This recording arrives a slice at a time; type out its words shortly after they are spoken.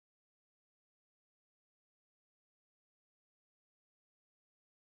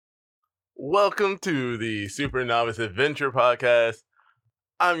Welcome to the Super Novice Adventure Podcast.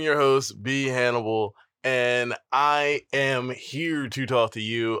 I'm your host, B Hannibal, and I am here to talk to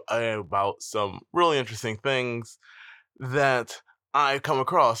you about some really interesting things that I come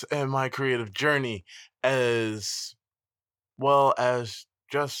across in my creative journey, as well as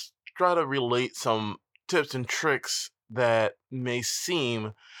just try to relate some tips and tricks that may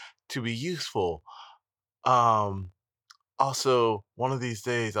seem to be useful. Um, Also, one of these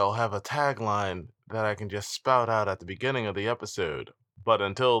days I'll have a tagline that I can just spout out at the beginning of the episode. But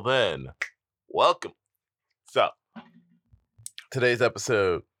until then, welcome. So, today's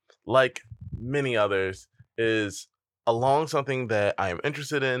episode, like many others, is along something that I am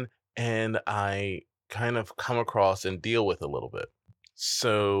interested in and I kind of come across and deal with a little bit.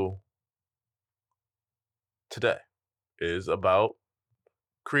 So, today is about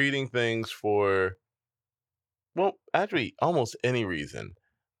creating things for, well, actually, almost any reason.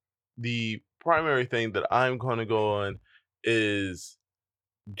 The primary thing that I'm going to go on is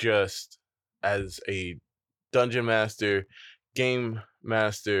just as a dungeon master, game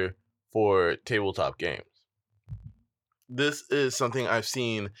master for tabletop games. This is something I've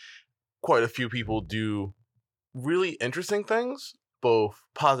seen quite a few people do really interesting things, both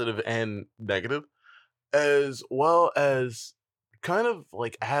positive and negative, as well as kind of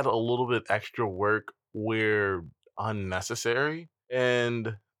like add a little bit extra work where unnecessary.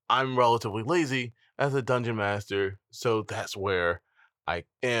 And I'm relatively lazy as a dungeon master, so that's where I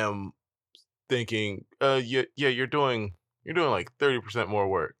am thinking, you're doing like 30% more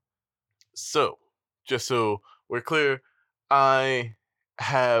work. So, just so we're clear, I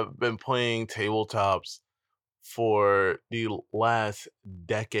have been playing tabletops for the last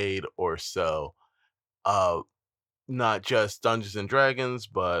decade or so. Uh, Not just Dungeons and Dragons,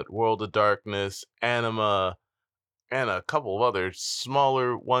 but World of Darkness, Anima, and a couple of other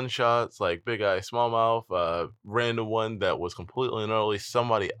smaller one-shots like Big Eye Smallmouth, random one that was completely and utterly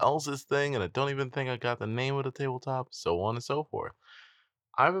somebody else's thing, and I don't even think I got the name of the tabletop, so on and so forth.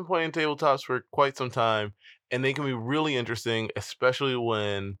 I've been playing tabletops for quite some time, and they can be really interesting, especially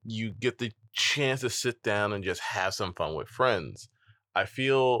when you get the chance to sit down and just have some fun with friends. I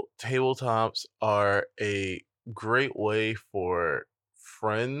feel tabletops are a great way for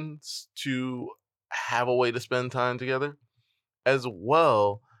friends to have a way to spend time together, as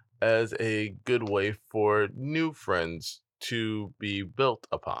well as a good way for new friends to be built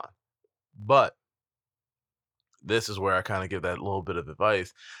upon. But this is where I kind of give that little bit of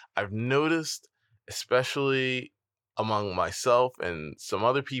advice. I've noticed, especially among myself and some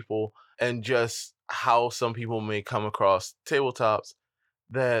other people, and just how some people may come across tabletops,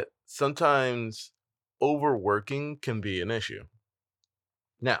 that sometimes overworking can be an issue.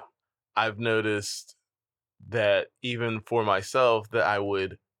 Now, I've noticed that even for myself, that I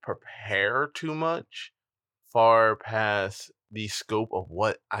would prepare too much, far past the scope of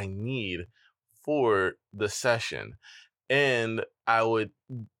what I need for the session. And I would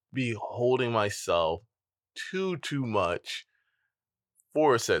be holding myself too much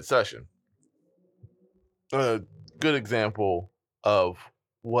for said session. A good example of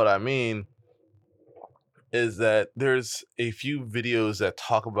what I mean is that there's a few videos that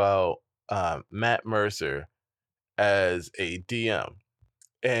talk about Matt Mercer as a DM.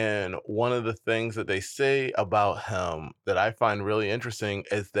 And one of the things that they say about him that I find really interesting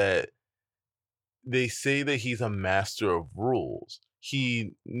is that they say that he's a master of rules.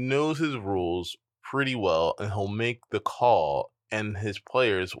 He knows his rules pretty well and he'll make the call, and his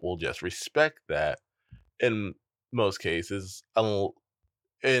players will just respect that in most cases.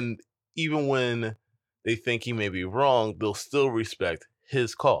 And even when they think he may be wrong, they'll still respect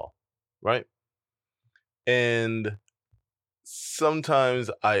his call, right? And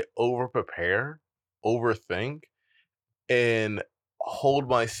sometimes I over prepare, overthink, and hold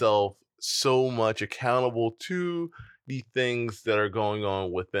myself so much accountable to the things that are going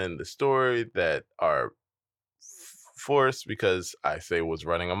on within the story that are forced because I say was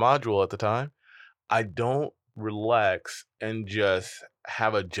running a module at the time. I don't relax and just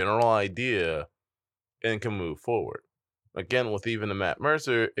have a general idea and can move forward. Again, with even the Matt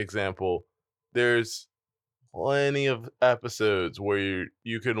Mercer example, there's plenty of episodes where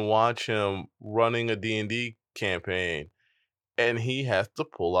you can watch him running a D&D campaign, and he has to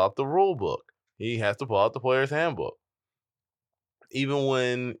pull out the rule book. He has to pull out the player's handbook. Even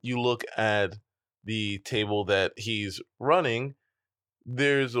when you look at the table that he's running,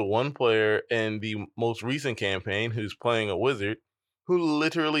 there's one player in the most recent campaign who's playing a wizard who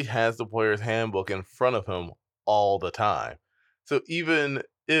literally has the player's handbook in front of him all the time. So even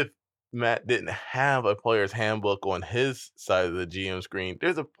if Matt didn't have a player's handbook on his side of the GM screen,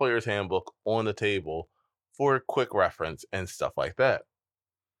 there's a player's handbook on the table for quick reference and stuff like that.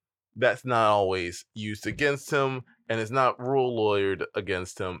 That's not always used against him, and it's not rule lawyered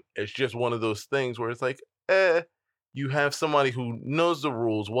against him. It's just one of those things where it's like, you have somebody who knows the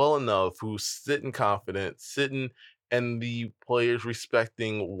rules well enough, who's sitting confident, sitting, and the players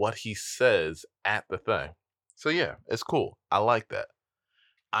respecting what he says at the thing. So yeah, it's cool. I like that.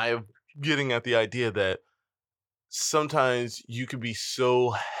 I'm getting at the idea that sometimes you could be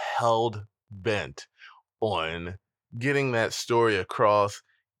so held bent on getting that story across,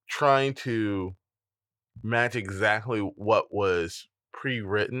 trying to match exactly what was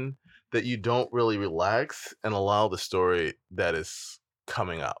pre-written, that you don't really relax and allow the story that is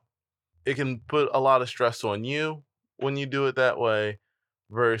coming up. It can put a lot of stress on you when you do it that way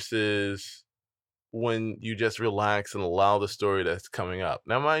versus when you just relax and allow the story that's coming up.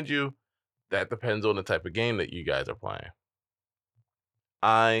 Now, mind you, that depends on the type of game that you guys are playing.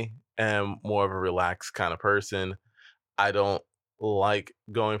 I am more of a relaxed kind of person. I don't like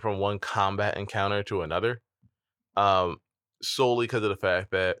going from one combat encounter to another, um, solely because of the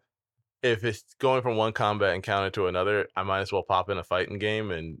fact that if it's going from one combat encounter to another, I might as well pop in a fighting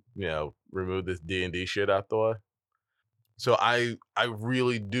game and remove this D&D shit out the way. So I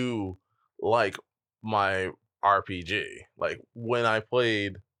really do like my RPG. Like when I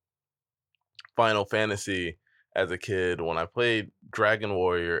played Final Fantasy as a kid, when I played Dragon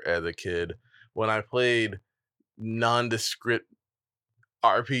Warrior as a kid, when I played nondescript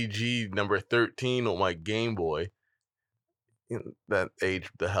RPG number 13 on my Game Boy, that aged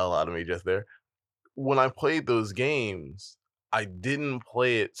the hell out of me just there. When I played those games, I didn't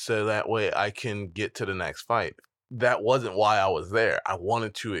play it so that way I can get to the next fight. That wasn't why I was there. I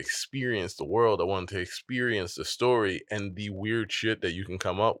wanted to experience the world. I wanted to experience the story and the weird shit that you can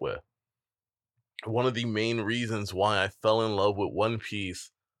come up with. One of the main reasons why I fell in love with One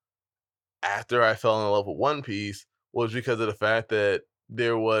Piece after I fell in love with One Piece was because of the fact that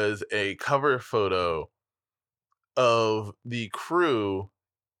there was a cover photo of the crew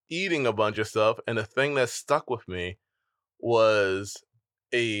eating a bunch of stuff, and the thing that stuck with me was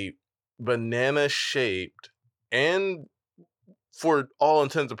a banana shaped and, for all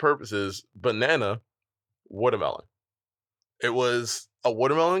intents and purposes, banana watermelon. It was a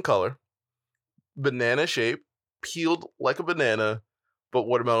watermelon color, banana shape, peeled like a banana, but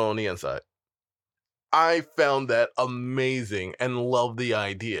watermelon on the inside. I found that amazing and loved the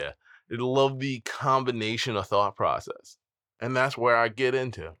idea. I love the combination of thought process. And that's where I get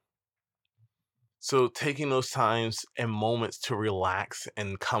into. So taking those times and moments to relax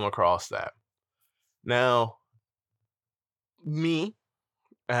and come across that. Now, me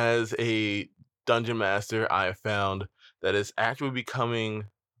as a dungeon master, I have found that it's actually becoming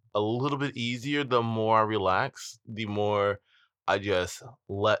a little bit easier the more I relax, the more I just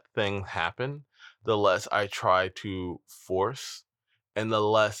let things happen, the less I try to force, and the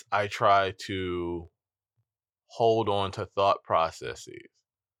less I try to hold on to thought processes.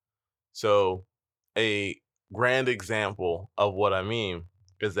 So, a grand example of what I mean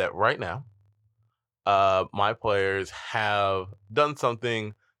is that right now, my players have done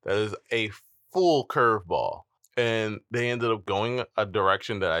something that is a full curveball, and they ended up going a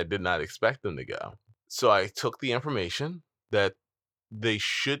direction that I did not expect them to go. So I took the information that they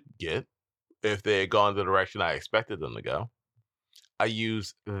should get if they had gone the direction I expected them to go. I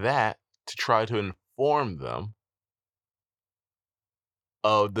used that to try to inform them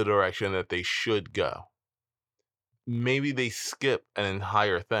of the direction that they should go. Maybe they skip an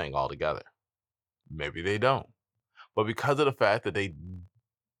entire thing altogether. Maybe they don't. But because of the fact that they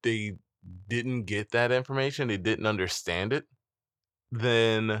didn't get that information, they didn't understand it,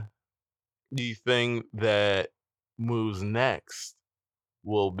 then the thing that moves next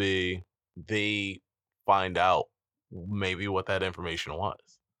will be they find out maybe what that information was.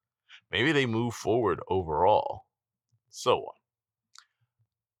 Maybe they move forward overall. So on.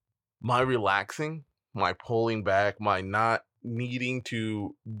 My relaxing, my pulling back, my not needing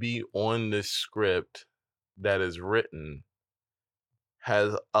to be on this script that is written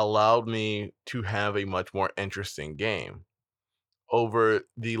has allowed me to have a much more interesting game. Over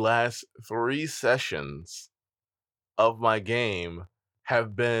the last 3 sessions of my game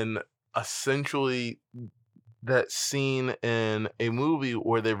have been essentially that scene in a movie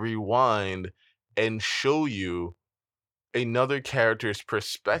where they rewind and show you another character's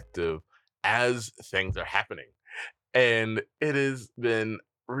perspective as things are happening. And it has been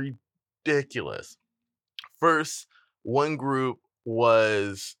ridiculous. First, one group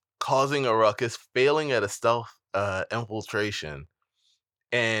was causing a ruckus, failing at a stealth infiltration,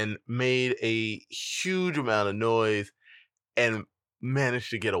 and made a huge amount of noise and managed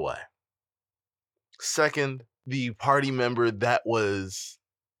to get away. Second, the party member that was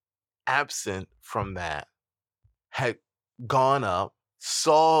absent from that had gone up,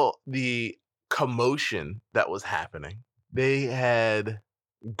 saw the commotion that was happening. They had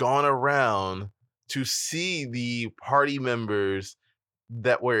gone around to see the party members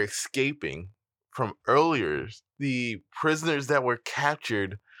that were escaping from earlier. The prisoners that were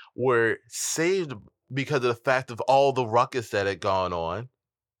captured were saved because of the fact of all the ruckus that had gone on.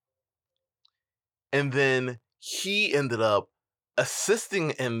 And then he ended up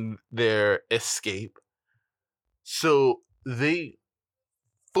assisting in their escape. So they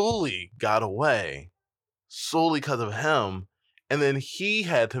fully got away solely because of him. And then he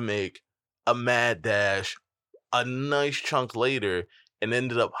had to make a mad dash a nice chunk later and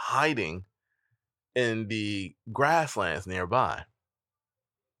ended up hiding in the grasslands nearby.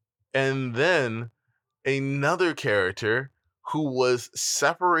 And then another character who was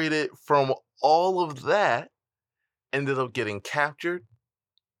separated from all of that ended up getting captured,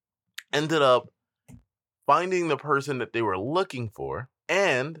 ended up finding the person that they were looking for,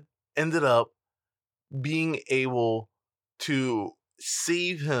 and ended up being able to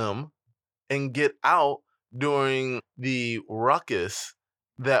save him and get out during the ruckus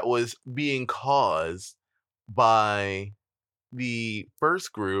that was being caused by the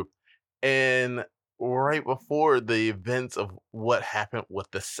first group and right before the events of what happened with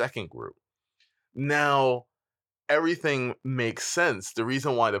the second group. Now, everything makes sense. The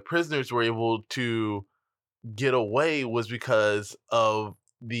reason why the prisoners were able to get away was because of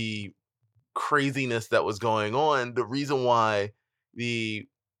the craziness that was going on. The reason why the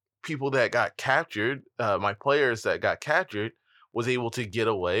people that got captured, my players that got captured, was able to get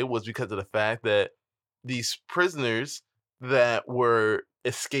away was because of the fact that these prisoners that were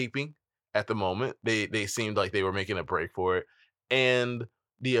escaping at the moment, they seemed like they were making a break for it, and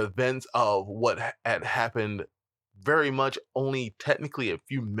the events of what had happened very much only technically a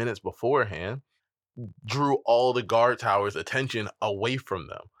few minutes beforehand drew all the guard towers' attention away from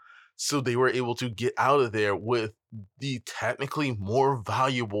them. So they were able to get out of there with the technically more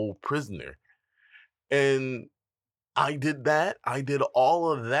valuable prisoner. And I did that. I did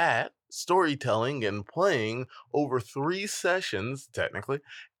all of that storytelling and playing over 3 sessions, technically,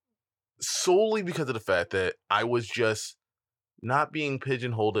 solely because of the fact that I was just not being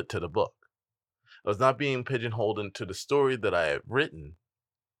pigeonholed to the book. I was not being pigeonholed into the story that I had written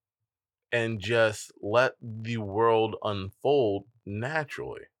and just let the world unfold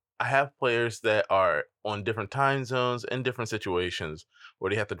naturally. I have players that are on different time zones and different situations where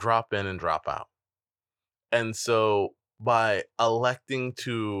they have to drop in and drop out. And so by electing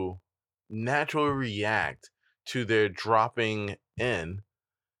to naturally react to their dropping in,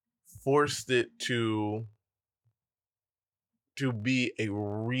 forced it to be a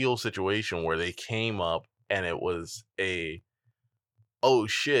real situation where they came up and it was a, oh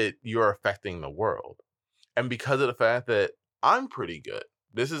shit, you're affecting the world. And because of the fact that I'm pretty good,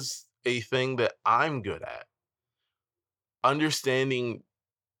 this is a thing that I'm good at. Understanding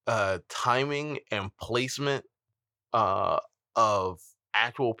timing and placement of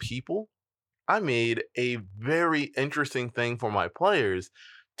actual people, I made a very interesting thing for my players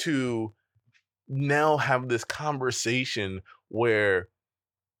to now have this conversation where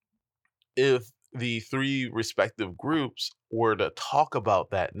if the 3 respective groups were to talk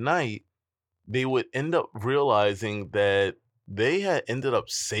about that night, they would end up realizing that they had ended up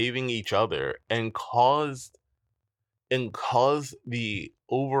saving each other and caused the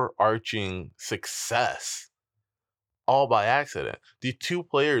overarching success all by accident. The 2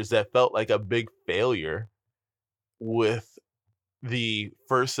 players that felt like a big failure with the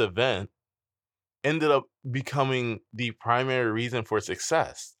first event ended up becoming the primary reason for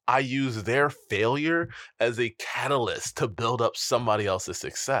success. I used their failure as a catalyst to build up somebody else's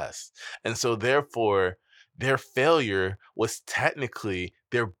success. And so therefore, their failure was technically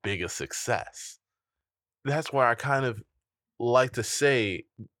their biggest success. That's why I kind of like to say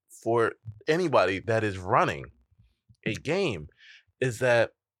for anybody that is running a game is that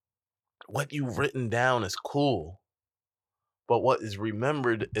what you've written down is cool, but what is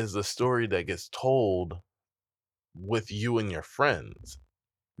remembered is the story that gets told with you and your friends.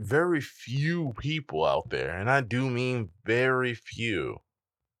 Very few people out there, and I do mean very few,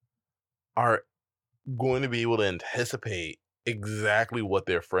 are going to be able to anticipate exactly what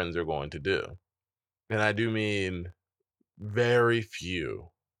their friends are going to do. And I do mean very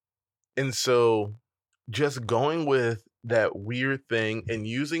few. And so just going with that weird thing and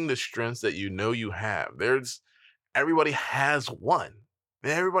using the strengths that you know you have. Everybody has one.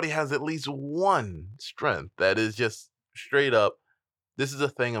 And everybody has at least one strength that is just straight up, this is a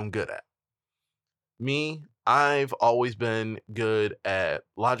thing I'm good at. Me, I've always been good at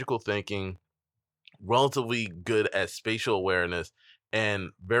logical thinking, relatively good at spatial awareness, and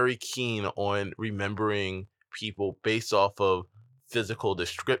very keen on remembering people based off of physical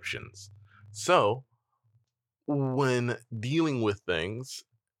descriptions. So, when dealing with things,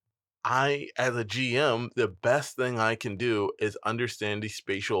 as a GM, the best thing I can do is understand the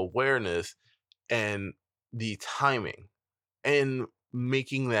spatial awareness and the timing and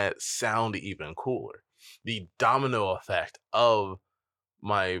making that sound even cooler. The domino effect of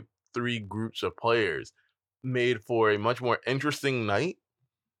my three groups of players made for a much more interesting night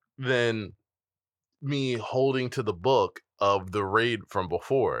than me holding to the book of the raid from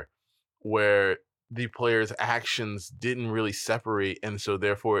before, where the players' actions didn't really separate, and so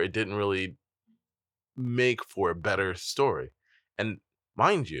therefore it didn't really make for a better story. And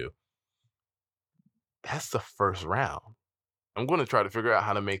mind you, that's the first round. I'm going to try to figure out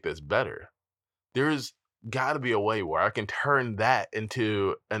how to make this better. There's got to be a way where I can turn that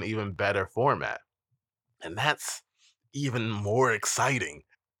into an even better format. And that's even more exciting.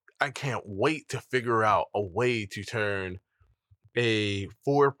 I can't wait to figure out a way to turn a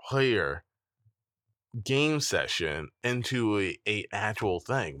 4-player game session into a actual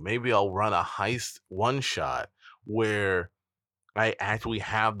thing. Maybe I'll run a heist one shot where I actually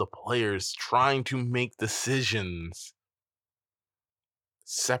have the players trying to make decisions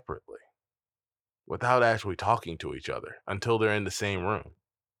separately without actually talking to each other until they're in the same room.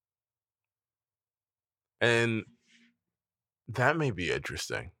 And that may be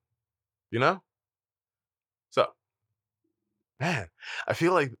interesting, you know? So, man, I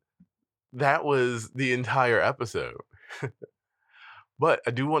feel like that was the entire episode. But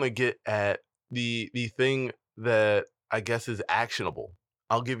I do want to get at the thing that I guess is actionable.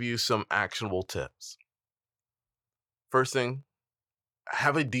 I'll give you some actionable tips. First thing,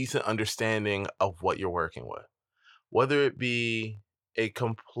 have a decent understanding of what you're working with. Whether it be a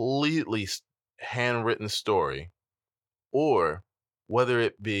completely handwritten story or whether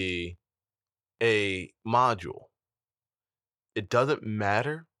it be a module, it doesn't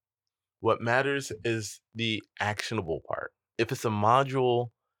matter. What matters is the actionable part. If it's a module,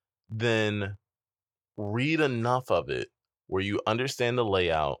 then read enough of it where you understand the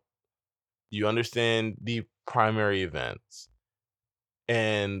layout, you understand the primary events,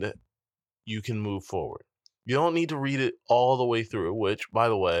 and you can move forward. You don't need to read it all the way through, which, by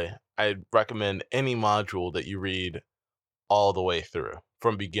the way, I'd recommend any module that you read all the way through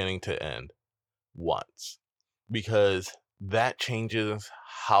from beginning to end once, because that changes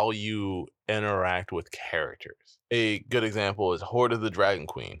how you interact with characters. A good example is Horde of the Dragon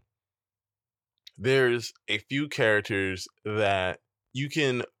Queen. There's a few characters that you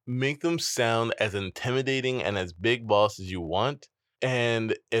can make them sound as intimidating and as big boss as you want,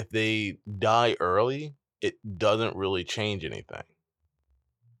 and if they die early, it doesn't really change anything.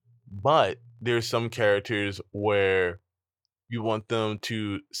 But there's some characters where you want them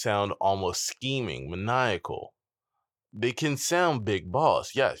to sound almost scheming, maniacal. They can sound big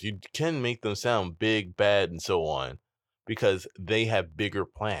boss. Yes, you can make them sound big, bad, and so on because they have bigger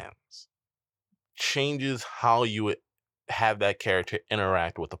plans. Changes how you would have that character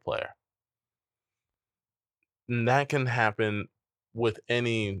interact with the player. And that can happen with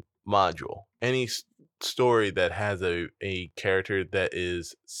any module, any story that has a character that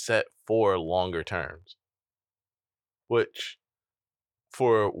is set for longer terms, which,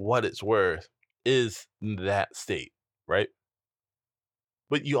 for what it's worth, is that state, right?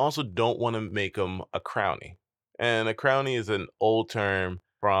 But you also don't want to make them a crownie. And a crownie is an old term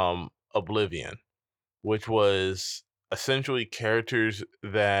from Oblivion, which was essentially characters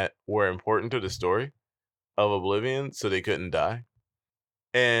that were important to the story of Oblivion, so they couldn't die.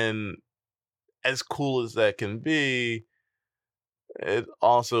 And as cool as that can be, it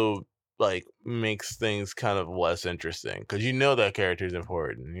also like makes things kind of less interesting because you know that character is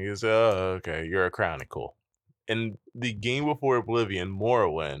important. You say, "Oh, okay, you're a crownie, cool." In the game before Oblivion,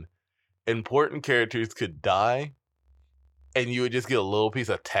 Morrowind, important characters could die, and you would just get a little piece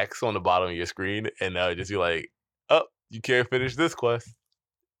of text on the bottom of your screen, and that would just be like, "Oh, you can't finish this quest."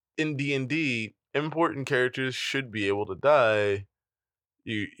 In D&D, important characters should be able to die.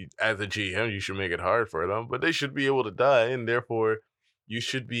 As a GM, you should make it hard for them, but they should be able to die, and therefore, you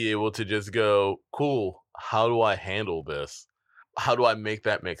should be able to just go, "Cool, how do I handle this? How do I make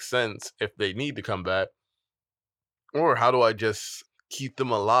that make sense if they need to come back? Or how do I just keep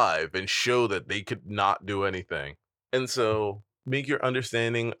them alive and show that they could not do anything?" And so, make your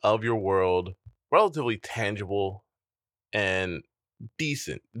understanding of your world relatively tangible and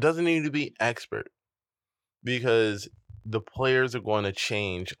decent. It doesn't need to be expert because the players are going to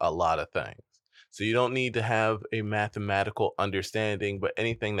change a lot of things. So you don't need to have a mathematical understanding, but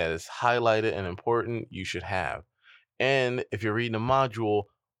anything that is highlighted and important, you should have. And if you're reading a module,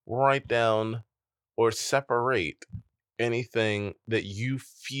 write down or separate anything that you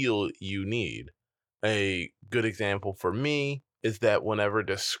feel you need. A good example for me is that whenever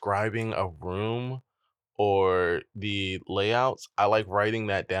describing a room or the layouts, I like writing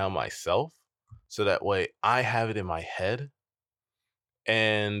that down myself so that way I have it in my head.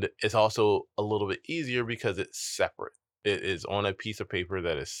 And it's also a little bit easier because it's separate. It is on a piece of paper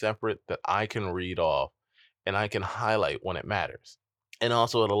that is separate that I can read off and I can highlight when it matters. And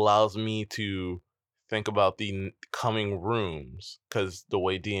also it allows me to think about the coming rooms, because the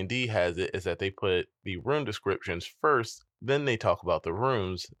way D&D has it is that they put the room descriptions first, then they talk about the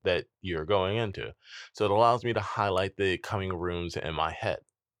rooms that you're going into. So it allows me to highlight the coming rooms in my head.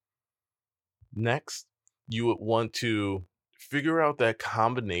 Next, you would want to figure out that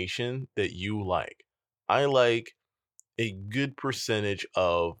combination that you like. I like a good percentage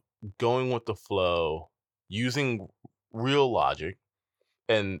of going with the flow, using real logic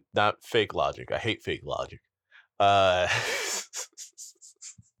and not fake logic. I hate fake logic. Uh,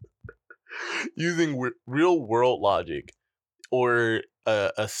 using real world logic or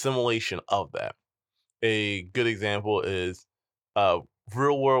a simulation of that. A good example is uh,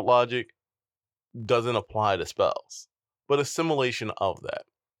 real world logic doesn't apply to spells, but a simulation of that.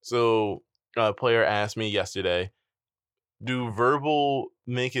 So a player asked me yesterday, do verbal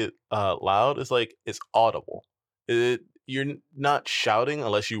make it loud? It's like it's audible. You're not shouting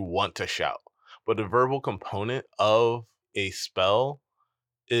unless you want to shout, but the verbal component of a spell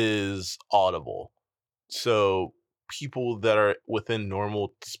is audible. So people that are within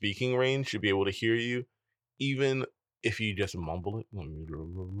normal speaking range should be able to hear you, even if you just mumble it.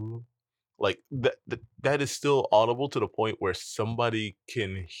 Like that is still audible to the point where somebody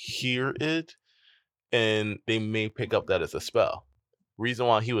can hear it and they may pick up that as a spell. Reason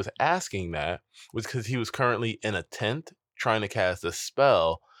why he was asking that was because he was currently in a tent trying to cast a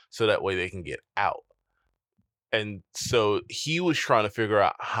spell so that way they can get out. And so he was trying to figure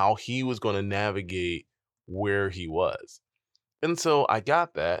out how he was going to navigate where he was. And so I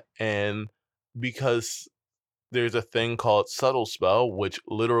got that. And because there's a thing called subtle spell, which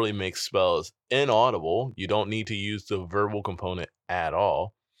literally makes spells inaudible, you don't need to use the verbal component at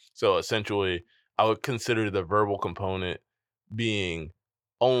all. So essentially, I would consider the verbal component being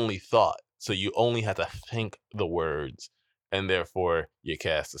only thought. So you only have to think the words, and therefore you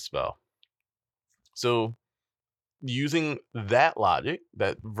cast a spell. So using that logic,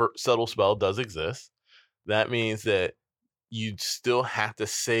 that subtle spell does exist. That means that you'd still have to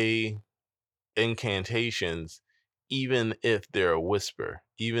say incantations, even if they're a whisper,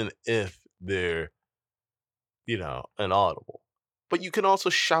 even if they're, inaudible. But you can also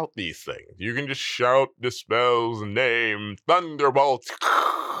shout these things. You can just shout the spell's name, Thunderbolt.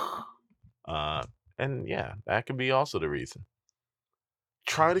 And yeah, that could be also the reason.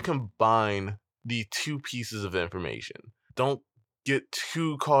 Try to combine the two pieces of information. Don't get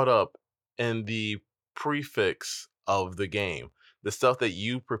too caught up in the prefix of the game, the stuff that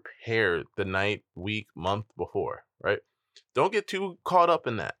you prepared the night, week, month before, right? Don't get too caught up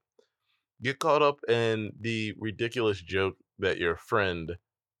in that. Get caught up in the ridiculous joke that your friend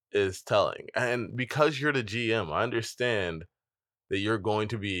is telling. And because you're the GM, I understand that you're going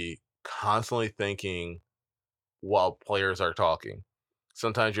to be constantly thinking while players are talking.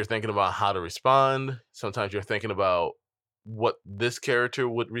 Sometimes you're thinking about how to respond. Sometimes you're thinking about what this character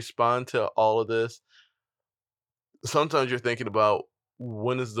would respond to all of this. Sometimes you're thinking about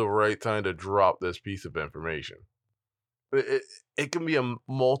when is the right time to drop this piece of information. It can be a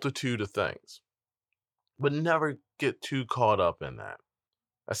multitude of things, but never get too caught up in that.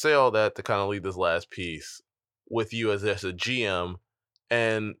 I say all that to kind of leave this last piece with you as a GM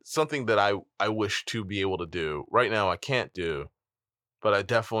and something that I wish to be able to do. Right now I can't do, but I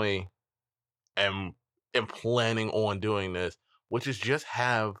definitely am planning on doing this, which is just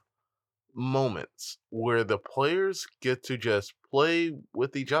have moments where the players get to just play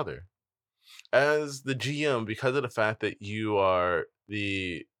with each other. As the GM, because of the fact that you are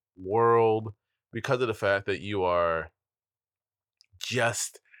the world, because of the fact that you are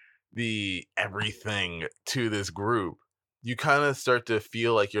just the everything to this group, you kind of start to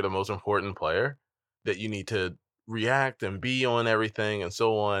feel like you're the most important player, that you need to react and be on everything and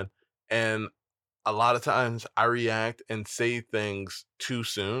so on. And a lot of times I react and say things too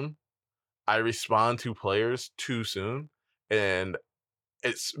soon. I respond to players too soon. And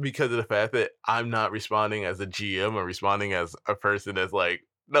it's because of the fact that I'm not responding as a GM. I'm responding as a person that's like,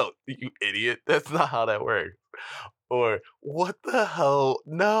 "No, you idiot. That's not how that works." Or, "What the hell?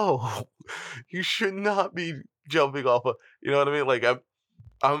 No. You should not be jumping off a," you know what I mean? Like,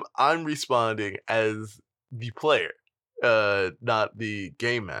 I'm responding as the player, not the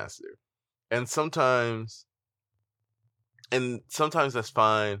game master. And sometimes that's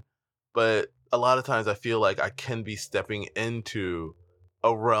fine, but a lot of times I feel like I can be stepping into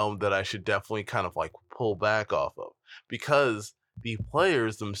a realm that I should definitely kind of like pull back off of, because the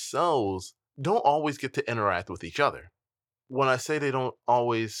players themselves don't always get to interact with each other. When I say they don't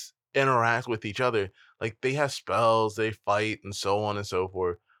always interact with each other, like they have spells, they fight, and so on and so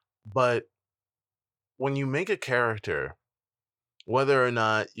forth. But when you make a character, whether or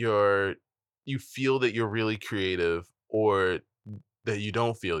not you feel that you're really creative, or that you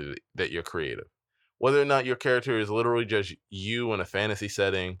don't feel that you're creative, whether or not your character is literally just you in a fantasy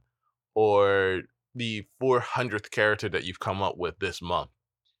setting, or the 400th character that you've come up with this month,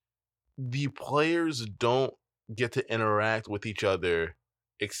 the players don't get to interact with each other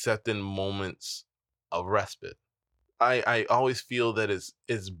except in moments of respite. I always feel that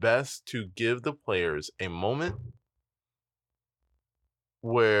it's best to give the players a moment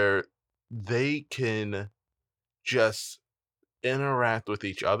where they can just interact with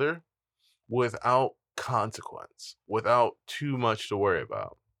each other without consequence, without too much to worry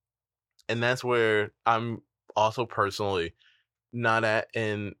about. And that's where I'm also personally not at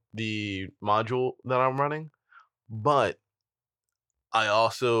in the module that I'm running, but I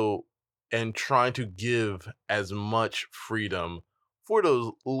also am trying to give as much freedom for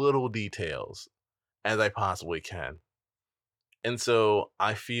those little details as I possibly can. And so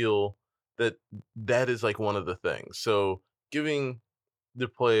I feel that that is like one of the things. So giving the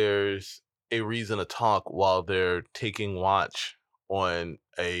players a reason to talk while they're taking watch on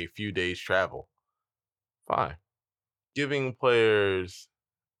a few days travel, fine. Giving players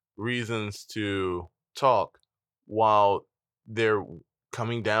reasons to talk while they're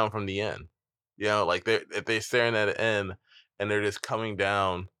coming down from the inn. You know, like if they're staring at an inn and they're just coming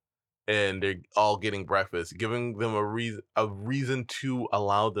down and they're all getting breakfast, giving them a reason to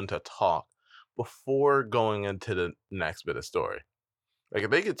allow them to talk before going into the next bit of story. Like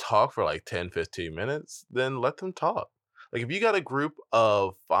if they could talk for like 10, 15 minutes, then let them talk. Like if you got a group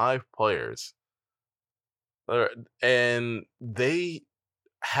of 5 players, uh, and they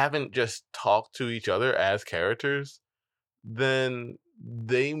haven't just talked to each other as characters, then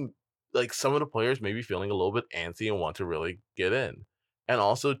they like some of the players may be feeling a little bit antsy and want to really get in. And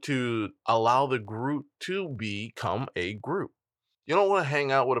also to allow the group to become a group. You don't want to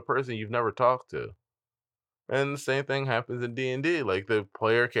hang out with a person you've never talked to. And the same thing happens in D&D. Like the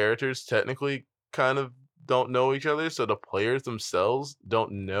player characters technically kind of don't know each other, so the players themselves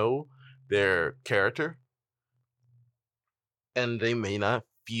don't know their character, and they may not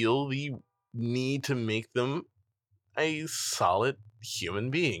feel the need to make them a solid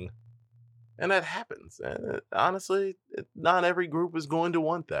human being. And that happens. And honestly, not every group is going to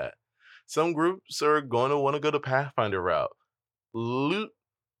want that. Some groups are going to want to go the Pathfinder route. Loot,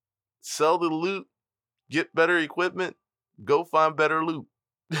 sell the loot, get better equipment, go find better loot.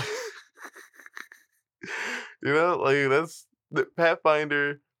 Like that's the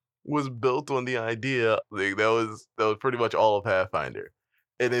Pathfinder was built on the idea, like that was pretty much all of Pathfinder.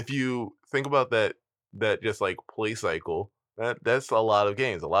 And if you think about that just like play cycle, that's a lot of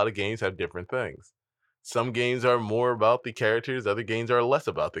games. A lot of games have different things. Some games are more about the characters, other games are less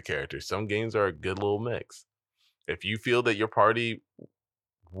about the characters. Some games are a good little mix. If you feel that your party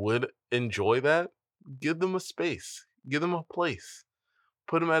would enjoy that, give them a space, give them a place,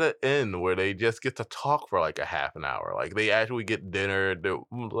 put them at an inn where they just get to talk for like a half an hour. Like they actually get dinner.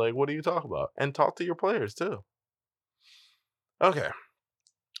 Like, what do you talk about? And talk to your players too. Okay.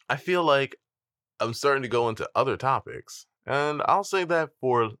 I feel like I'm starting to go into other topics, and I'll say that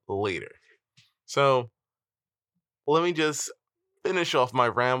for later. So let me just finish off my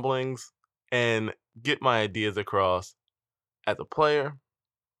ramblings and get my ideas across. As a player,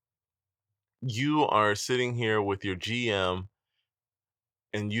 you are sitting here with your GM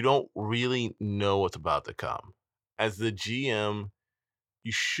and you don't really know what's about to come. As the GM,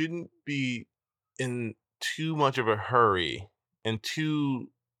 you shouldn't be in too much of a hurry and too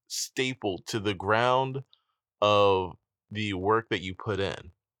stapled to the ground of the work that you put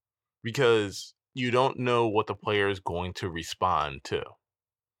in, because you don't know what the player is going to respond to.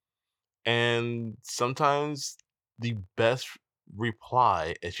 And sometimes the best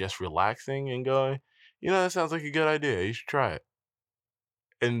reply is just relaxing and going, that sounds like a good idea. You should try it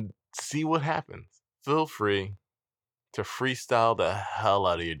and see what happens. Feel free to freestyle the hell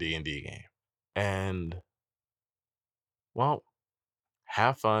out of your D&D game. And, well,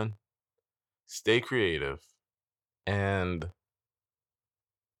 have fun, stay creative, and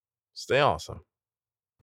stay awesome.